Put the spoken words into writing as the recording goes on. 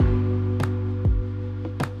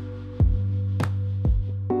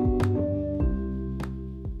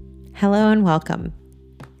Hello and welcome.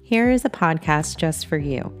 Here is a podcast just for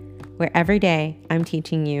you, where every day I'm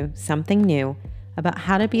teaching you something new about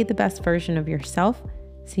how to be the best version of yourself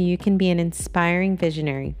so you can be an inspiring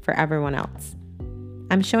visionary for everyone else.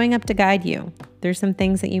 I'm showing up to guide you through some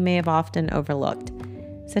things that you may have often overlooked,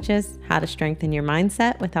 such as how to strengthen your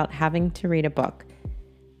mindset without having to read a book.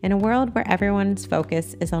 In a world where everyone's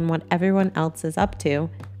focus is on what everyone else is up to,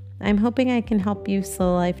 I'm hoping I can help you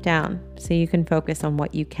slow life down so you can focus on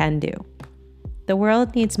what you can do. The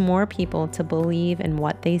world needs more people to believe in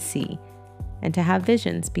what they see and to have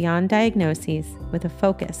visions beyond diagnoses with a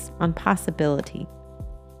focus on possibility.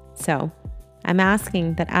 So, I'm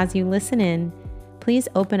asking that as you listen in, please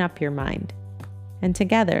open up your mind. And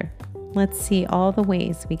together, let's see all the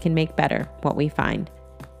ways we can make better what we find.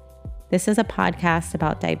 This is a podcast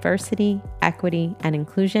about diversity, equity, and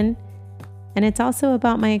inclusion. And it's also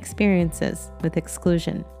about my experiences with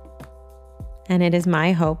exclusion. And it is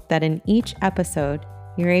my hope that in each episode,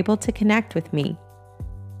 you're able to connect with me.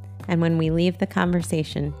 And when we leave the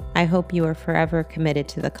conversation, I hope you are forever committed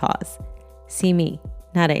to the cause. See me,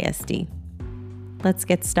 not ASD. Let's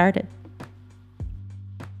get started.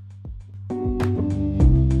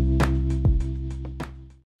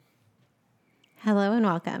 Hello and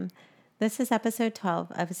welcome. This is episode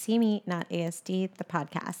 12 of See Me, Not ASD, the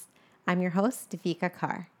podcast. I'm your host, Devika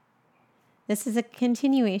Carr. This is a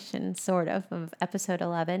continuation, sort of episode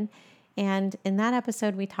 11. And in that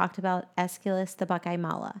episode, we talked about Aeschylus the Buckeye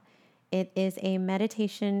Mala. It is a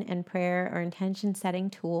meditation and prayer or intention setting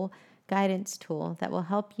tool, guidance tool that will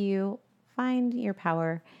help you find your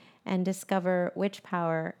power and discover which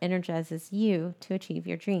power energizes you to achieve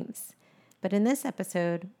your dreams. But in this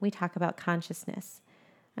episode, we talk about consciousness.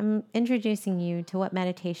 I'm introducing you to what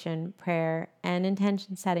meditation, prayer, and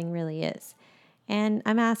intention setting really is. And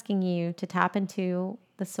I'm asking you to tap into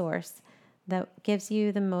the source that gives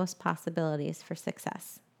you the most possibilities for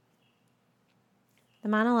success. The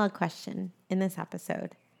monologue question in this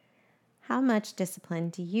episode: how much discipline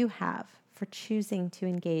do you have for choosing to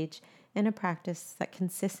engage in a practice that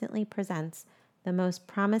consistently presents the most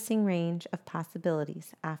promising range of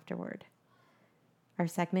possibilities afterward? Our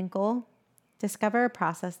segment goal: discover a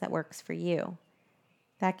process that works for you.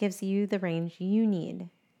 That gives you the range you need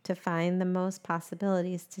to find the most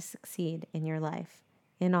possibilities to succeed in your life,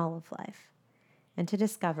 in all of life, and to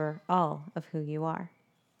discover all of who you are.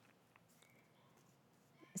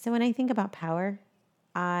 So when I think about power,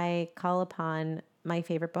 I call upon my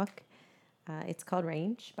favorite book. It's called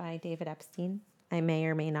Range by David Epstein. I may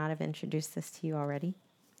or may not have introduced this to you already.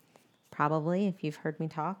 Probably, if you've heard me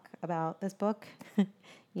talk about this book,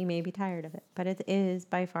 you may be tired of it, but it is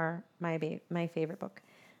by far my favorite book.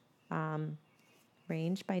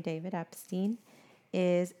 Range by David Epstein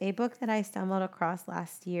is a book that I stumbled across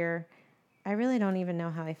last year. I really don't even know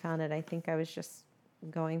how I found it. I think I was just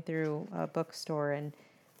going through a bookstore, and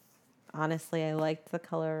honestly, I liked the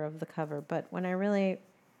color of the cover. But when I really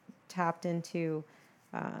tapped into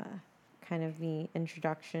kind of the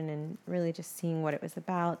introduction and really just seeing what it was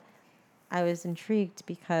about, I was intrigued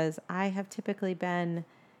because I have typically been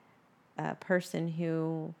a person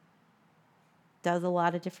who does a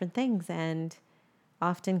lot of different things and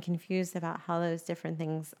often confused about how those different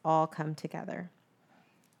things all come together.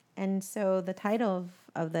 And so the title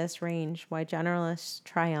of this range, Why Generalists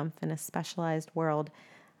Triumph in a Specialized World,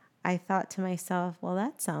 I thought to myself, well,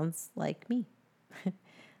 that sounds like me.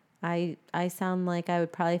 I sound like I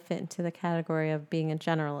would probably fit into the category of being a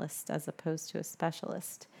generalist as opposed to a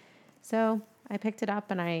specialist. So I picked it up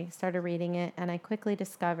and I started reading it, and I quickly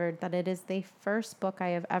discovered that it is the first book I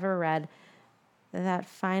have ever read that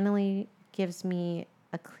finally gives me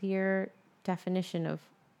a clear definition of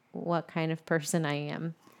what kind of person I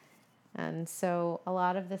am. And so a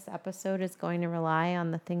lot of this episode is going to rely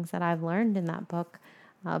on the things that I've learned in that book.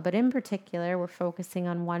 But in particular, we're focusing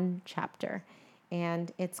on one chapter,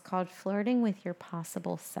 and it's called Flirting with Your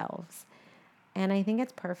Possible Selves. And I think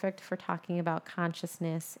it's perfect for talking about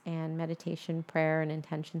consciousness and meditation, prayer, and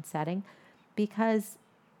intention setting, because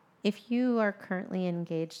if you are currently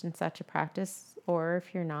engaged in such a practice, or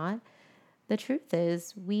if you're not, the truth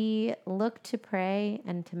is we look to pray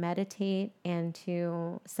and to meditate and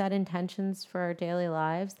to set intentions for our daily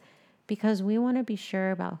lives because we want to be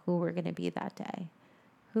sure about who we're going to be that day,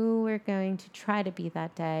 who we're going to try to be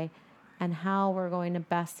that day, and how we're going to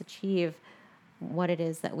best achieve what it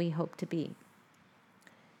is that we hope to be.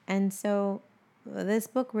 And so this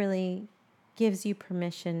book really gives you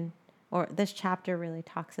permission, or this chapter really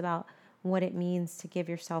talks about what it means to give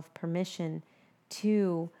yourself permission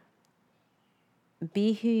to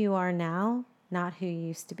be who you are now, not who you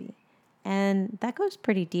used to be. And that goes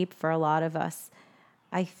pretty deep for a lot of us.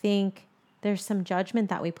 I think there's some judgment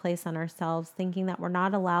that we place on ourselves, thinking that we're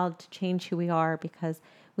not allowed to change who we are because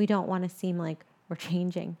we don't want to seem like we're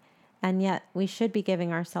changing. And yet we should be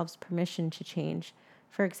giving ourselves permission to change.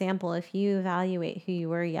 For example, if you evaluate who you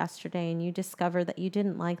were yesterday and you discover that you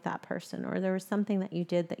didn't like that person, or there was something that you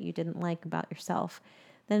did that you didn't like about yourself,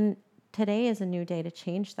 then today is a new day to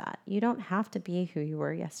change that. You don't have to be who you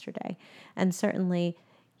were yesterday. And certainly,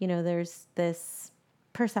 there's this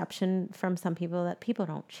perception from some people that people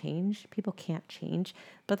don't change, people can't change,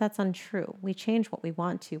 but that's untrue. We change what we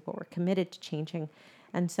want to, but we're committed to changing.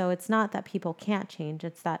 And so it's not that people can't change,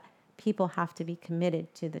 it's that people have to be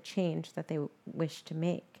committed to the change that they wish to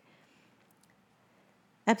make.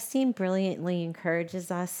 Epstein brilliantly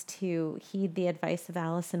encourages us to heed the advice of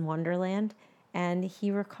Alice in Wonderland, and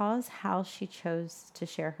he recalls how she chose to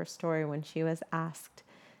share her story when she was asked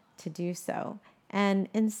to do so. And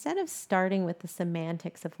instead of starting with the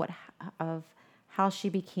semantics of how she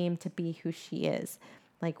became to be who she is,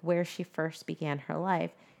 like where she first began her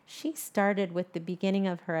life, she started with the beginning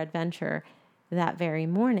of her adventure that very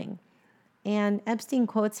morning. And Epstein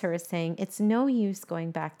quotes her as saying, "It's no use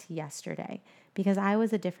going back to yesterday because I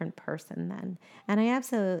was a different person then." And I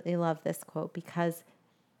absolutely love this quote because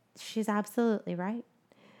she's absolutely right.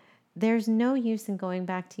 There's no use in going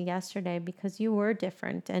back to yesterday because you were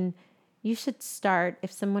different. And you should start,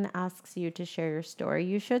 if someone asks you to share your story,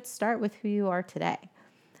 you should start with who you are today.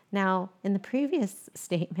 Now, in the previous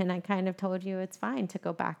statement, I kind of told you it's fine to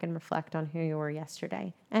go back and reflect on who you were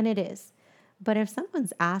yesterday. And it is. But if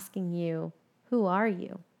someone's asking you, who are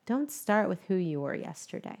you? Don't start with who you were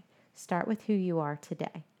yesterday. Start with who you are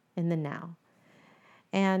today, in the now.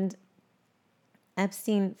 And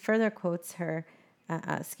Epstein further quotes her,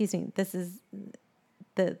 this is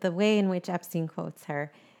the way in which Epstein quotes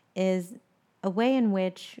her is a way in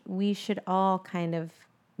which we should all kind of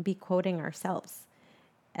be quoting ourselves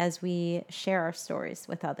as we share our stories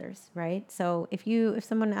with others, right? So if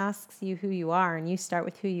someone asks you who you are and you start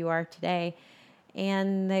with who you are today,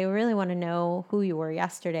 and they really want to know who you were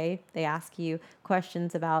yesterday, they ask you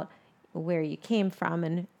questions about where you came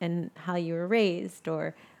from and how you were raised,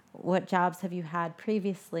 or what jobs have you had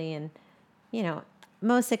previously, and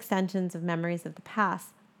most extensions of memories of the past.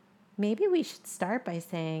 Maybe we should start by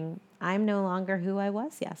saying, I'm no longer who I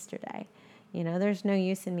was yesterday. There's no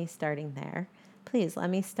use in me starting there. Please let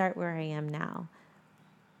me start where I am now.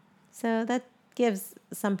 So that gives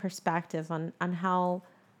some perspective on how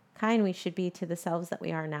kind we should be to the selves that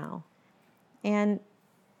we are now. And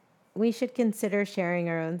we should consider sharing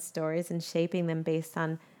our own stories and shaping them based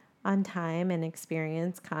on time and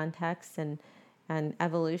experience, context, and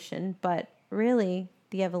evolution. But really,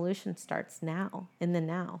 the evolution starts now, in the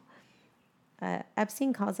now.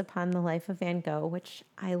 Epstein calls upon the life of Van Gogh, which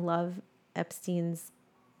I love Epstein's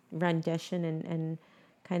rendition and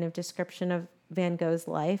kind of description of Van Gogh's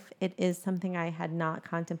life. It is something I had not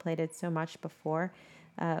contemplated so much before,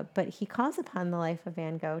 but he calls upon the life of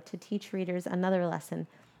Van Gogh to teach readers another lesson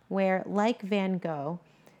where, like Van Gogh,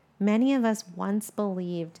 many of us once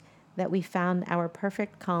believed that we found our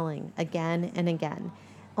perfect calling again and again,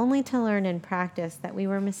 only to learn in practice that we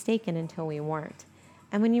were mistaken until we weren't.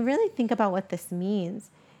 And when you really think about what this means,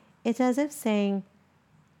 it's as if saying,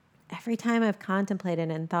 every time I've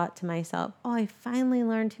contemplated and thought to myself, oh, I finally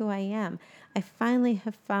learned who I am. I finally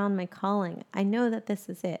have found my calling. I know that this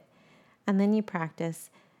is it. And then you practice,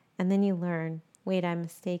 and then you learn, wait, I'm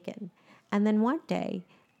mistaken. And then one day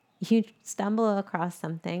you stumble across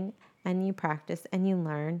something and you practice and you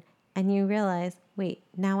learn and you realize, wait,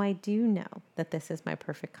 now I do know that this is my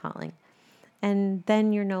perfect calling. And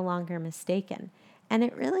then you're no longer mistaken. And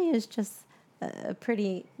it really is just a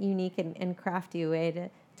pretty unique and crafty way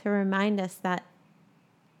to remind us that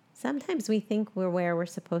sometimes we think we're where we're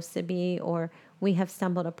supposed to be, or we have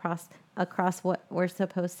stumbled across what we're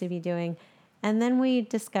supposed to be doing. And then we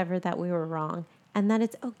discover that we were wrong, and that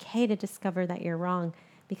it's okay to discover that you're wrong,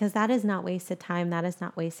 because that is not wasted time. That is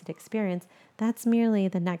not wasted experience. That's merely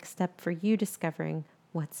the next step for you discovering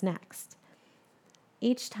what's next.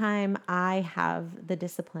 Each time I have the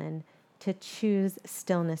discipline to choose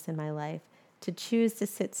stillness in my life, to choose to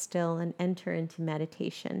sit still and enter into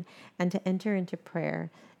meditation, and to enter into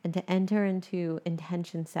prayer, and to enter into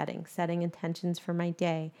intention setting intentions for my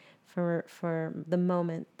day, for the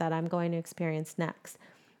moment that I'm going to experience next.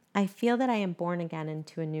 I feel that I am born again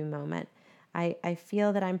into a new moment. I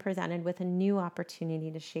feel that I'm presented with a new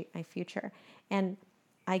opportunity to shape my future. And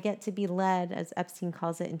I get to be led, as Epstein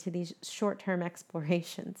calls it, into these short-term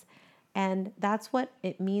explorations. And that's what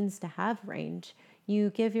it means to have range. You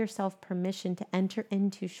give yourself permission to enter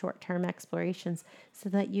into short-term explorations so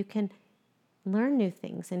that you can learn new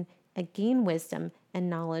things and gain wisdom and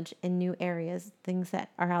knowledge in new areas, things that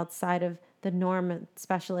are outside of the norm of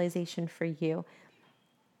specialization for you.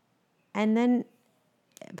 And then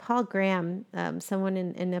Paul Graham, someone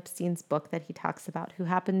in Epstein's book that he talks about, who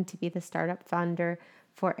happened to be the startup founder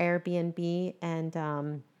for Airbnb and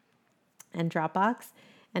Dropbox.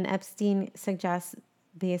 And Epstein suggests,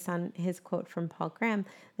 based on his quote from Paul Graham,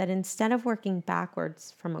 that instead of working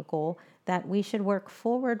backwards from a goal, that we should work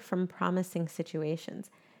forward from promising situations.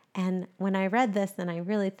 And when I read this, and I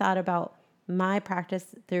really thought about my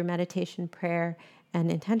practice through meditation, prayer,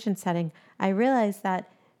 and intention setting, I realized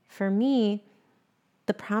that for me,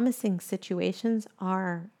 the promising situations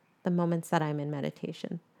are the moments that I'm in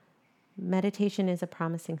meditation. Meditation is a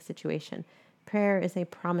promising situation. Prayer is a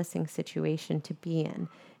promising situation to be in.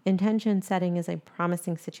 Intention setting is a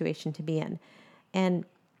promising situation to be in. And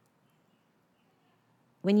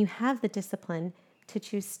when you have the discipline to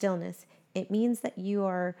choose stillness, it means that you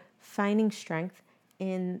are finding strength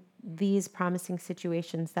in these promising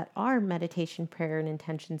situations that are meditation, prayer, and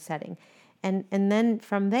intention setting. And then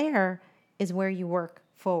from there is where you work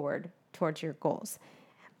forward towards your goals.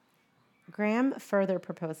 Graham further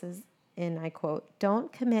proposes, and I quote,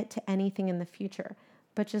 "Don't commit to anything in the future,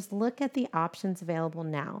 but just look at the options available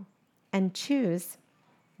now and choose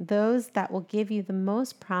those that will give you the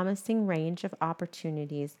most promising range of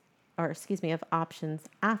opportunities, of options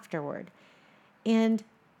afterward." And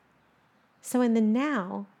so in the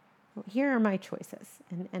now, here are my choices,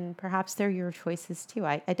 and perhaps they're your choices too.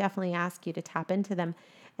 I definitely ask you to tap into them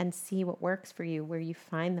and see what works for you, where you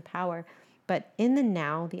find the power. But in the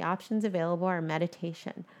now, the options available are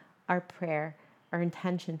meditation, our prayer, our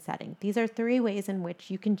intention setting. These are 3 ways in which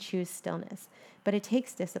you can choose stillness, but it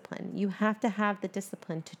takes discipline. You have to have the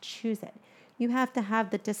discipline to choose it. You have to have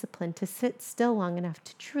the discipline to sit still long enough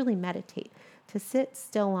to truly meditate, to sit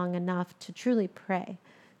still long enough to truly pray,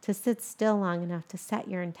 to sit still long enough to set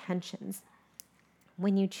your intentions.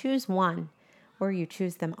 When you choose one, or you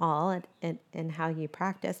choose them all in how you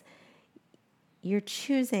practice, you're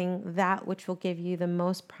choosing that which will give you the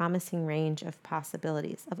most promising range of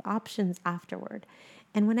possibilities, of options afterward.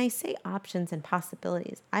 And when I say options and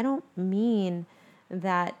possibilities, I don't mean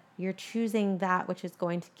that you're choosing that which is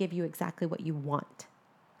going to give you exactly what you want.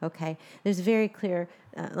 Okay?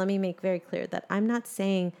 Let me make very clear that I'm not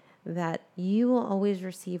saying that you will always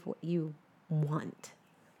receive what you want,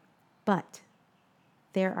 but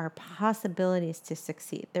there are possibilities to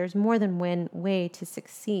succeed. There's more than one way to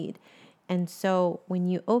succeed. And so when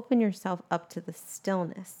you open yourself up to the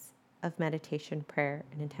stillness of meditation, prayer,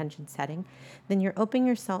 and intention setting, then you're opening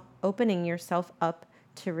yourself up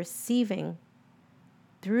to receiving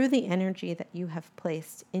through the energy that you have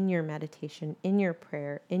placed in your meditation, in your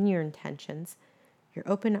prayer, in your intentions. You're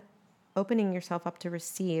opening yourself up to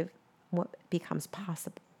receive what becomes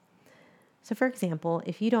possible. So for example,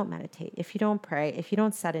 if you don't meditate, if you don't pray, if you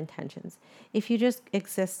don't set intentions, if you just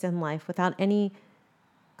exist in life without any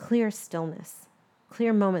clear stillness,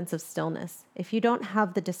 clear moments of stillness, if you don't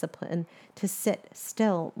have the discipline to sit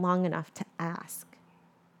still long enough to ask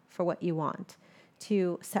for what you want,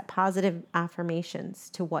 to set positive affirmations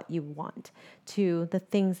to what you want, to the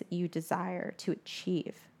things that you desire to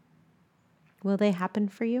achieve, will they happen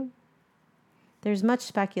for you? There's much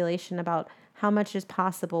speculation about how much is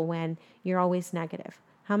possible when you're always negative,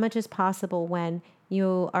 how much is possible when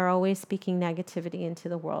you are always speaking negativity into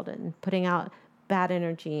the world and putting out bad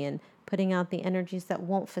energy and putting out the energies that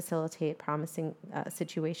won't facilitate promising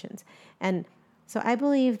situations. And so I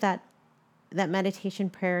believe that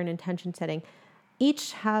meditation, prayer, and intention setting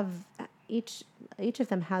each of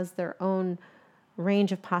them has their own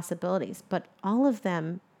range of possibilities, but all of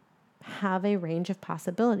them have a range of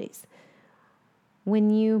possibilities.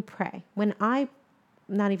 When you pray, when I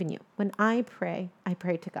pray, I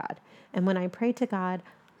pray to God. And when I pray to God,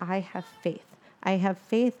 I have faith. I have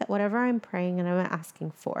faith that whatever I'm praying and I'm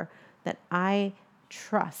asking for, that I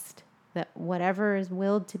trust that whatever is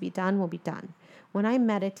willed to be done will be done. When I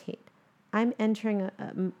meditate, I'm entering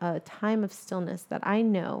a time of stillness that I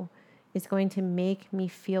know is going to make me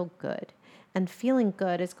feel good. And feeling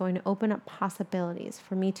good is going to open up possibilities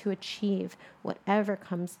for me to achieve whatever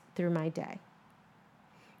comes through my day.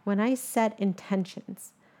 When I set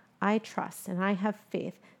intentions, I trust and I have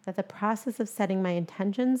faith that the process of setting my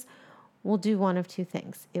intentions will do one of 2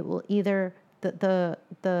 things. It will either,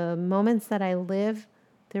 the moments that I live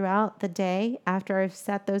throughout the day after I've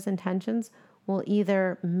set those intentions will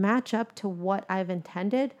either match up to what I've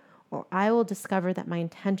intended, or I will discover that my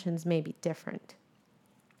intentions may be different.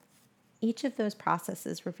 Each of those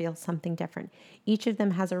processes reveals something different. Each of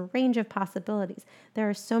them has a range of possibilities. There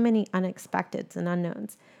are so many unexpecteds and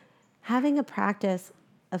unknowns. Having a practice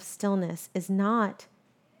of stillness is not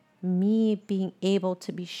me being able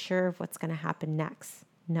to be sure of what's going to happen next.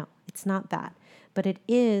 No, it's not that. But it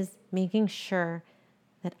is making sure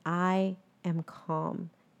that I am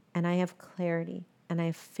calm and I have clarity and I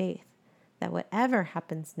have faith that whatever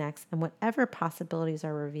happens next and whatever possibilities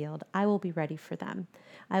are revealed, I will be ready for them.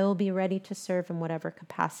 I will be ready to serve in whatever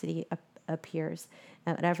capacity appears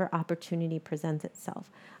and whatever opportunity presents itself.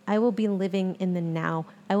 I will be living in the now.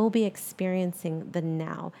 I will be experiencing the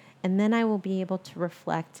now. And then I will be able to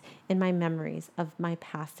reflect in my memories of my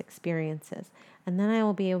past experiences. And then I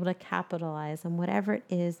will be able to capitalize on whatever it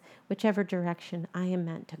is, whichever direction I am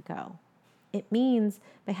meant to go. It means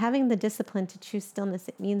by having the discipline to choose stillness,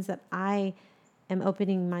 it means that I am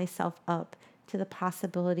opening myself up to the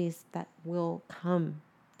possibilities that will come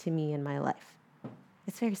to me in my life.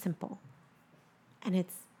 It's very simple. And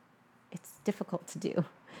it's difficult to do.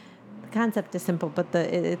 The concept is simple, but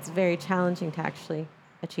it's very challenging to actually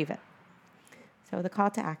achieve it. So the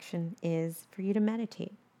call to action is for you to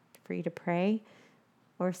meditate, for you to pray,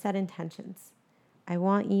 or set intentions. I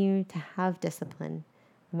want you to have discipline.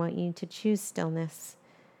 I want you to choose stillness,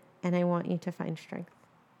 and I want you to find strength.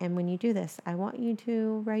 And when you do this, I want you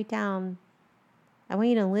to write down. I want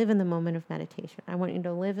you to live in the moment of meditation. I want you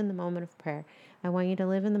to live in the moment of prayer. I want you to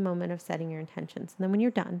live in the moment of setting your intentions. And then when you're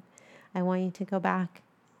done, I want you to go back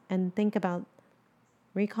and think about,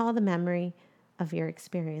 recall the memory of your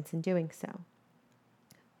experience in doing so.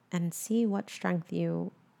 And see what strength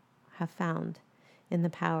you have found in the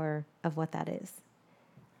power of what that is.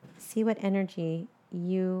 See what energy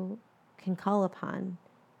you can call upon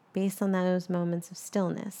based on those moments of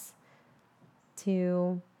stillness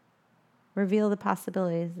to reveal the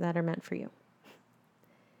possibilities that are meant for you.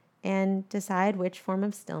 And decide which form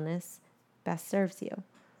of stillness best serves you.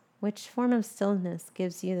 Which form of stillness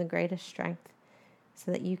gives you the greatest strength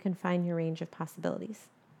so that you can find your range of possibilities.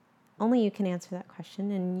 Only you can answer that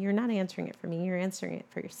question, and you're not answering it for me, you're answering it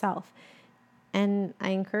for yourself. And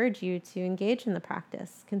I encourage you to engage in the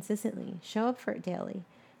practice consistently. Show up for it daily.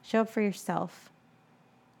 Show up for yourself.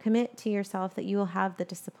 Commit to yourself that you will have the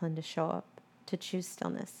discipline to show up, to choose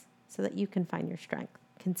stillness, so that you can find your strength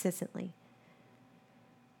consistently.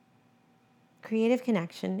 Creative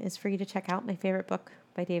Connection is for you to check out my favorite book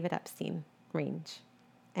by David Epstein, Range,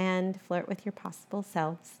 and flirt with your possible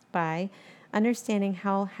selves by understanding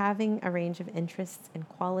how having a range of interests and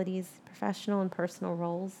qualities, professional and personal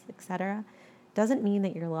roles, etc., doesn't mean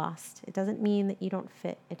that you're lost. It doesn't mean that you don't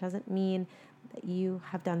fit. It doesn't mean that you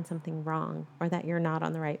have done something wrong or that you're not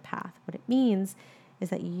on the right path. What it means is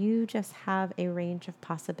that you just have a range of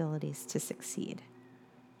possibilities to succeed.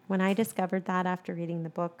 When I discovered that after reading the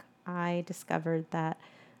book, I discovered that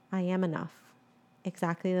I am enough,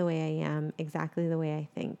 exactly the way I am, exactly the way I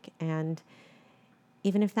think. And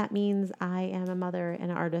even if that means I am a mother, an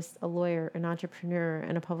artist, a lawyer, an entrepreneur,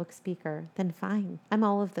 and a public speaker, then fine. I'm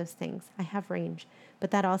all of those things. I have range. But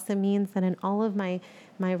that also means that in all of my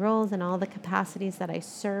roles and all the capacities that I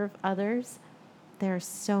serve others, there are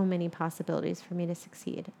so many possibilities for me to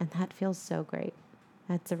succeed. And that feels so great.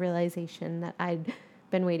 That's a realization that I'd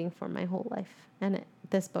been waiting for my whole life. And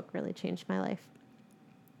this book really changed my life.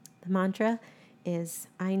 The mantra is,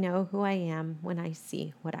 I know who I am when I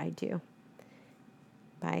see what I do,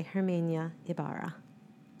 by Hermania Ibarra,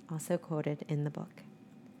 also quoted in the book.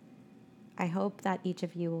 I hope that each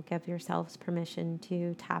of you will give yourselves permission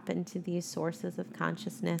to tap into these sources of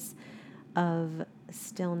consciousness, of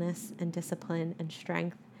stillness and discipline and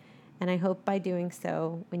strength. And I hope by doing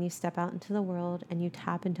so, when you step out into the world and you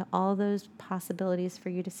tap into all those possibilities for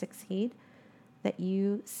you to succeed, that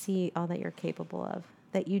you see all that you're capable of,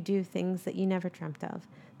 that you do things that you never dreamt of,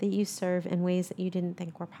 that you serve in ways that you didn't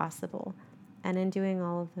think were possible. And in doing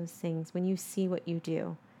all of those things, when you see what you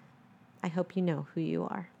do, I hope you know who you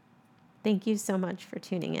are. Thank you so much for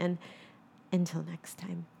tuning in. Until next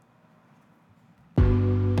time.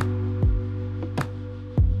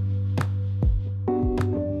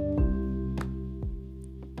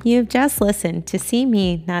 You've just listened to See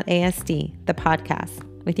Me, Not ASD, the podcast,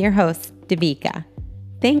 with your host, Devika.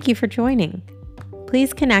 Thank you for joining.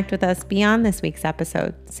 Please connect with us beyond this week's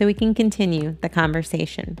episode so we can continue the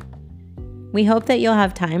conversation. We hope that you'll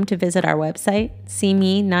have time to visit our website,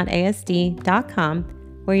 seemenotasd.com,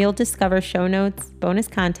 where you'll discover show notes, bonus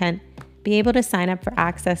content, be able to sign up for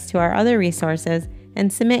access to our other resources,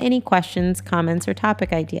 and submit any questions, comments, or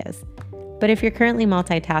topic ideas. But if you're currently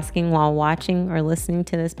multitasking while watching or listening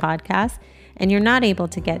to this podcast, and you're not able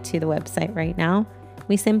to get to the website right now,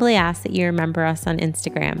 we simply ask that you remember us on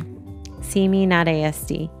Instagram,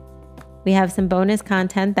 seemenotasd. We have some bonus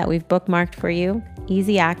content that we've bookmarked for you,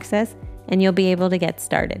 easy access, and you'll be able to get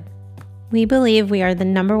started. We believe we are the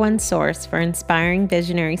 #1 source for inspiring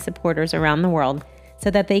visionary supporters around the world so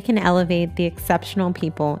that they can elevate the exceptional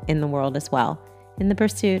people in the world as well, in the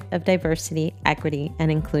pursuit of diversity, equity,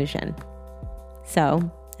 and inclusion. So,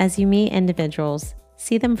 as you meet individuals,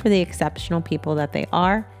 see them for the exceptional people that they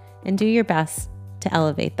are and do your best to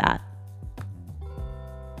elevate that.